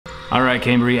All right,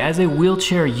 Cambry, as a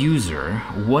wheelchair user,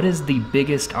 what is the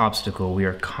biggest obstacle we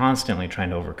are constantly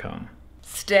trying to overcome?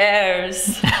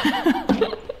 Stairs.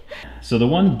 So the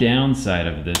one downside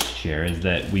of this chair is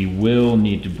that we will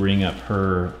need to bring up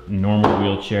her normal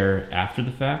wheelchair after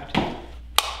the fact.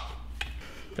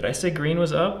 Did I say green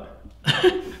was up?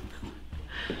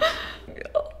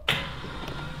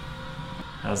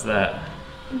 How's that?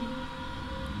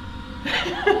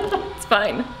 It's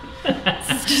fine.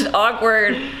 It's just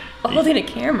awkward holding a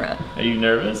camera. Are you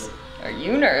nervous? Are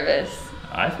you nervous?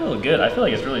 I feel good. I feel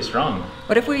like it's really strong.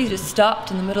 What if we just stopped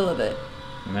in the middle of it?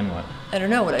 And then what? I don't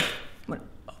know what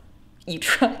you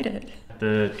tried it.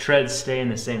 The treads stay in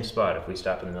the same spot if we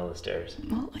stop in the middle of the stairs.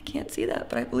 Well, I can't see that,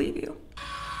 but I believe you.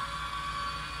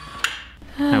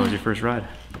 How was your first ride?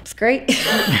 It's great.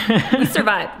 We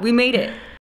survived. We made it.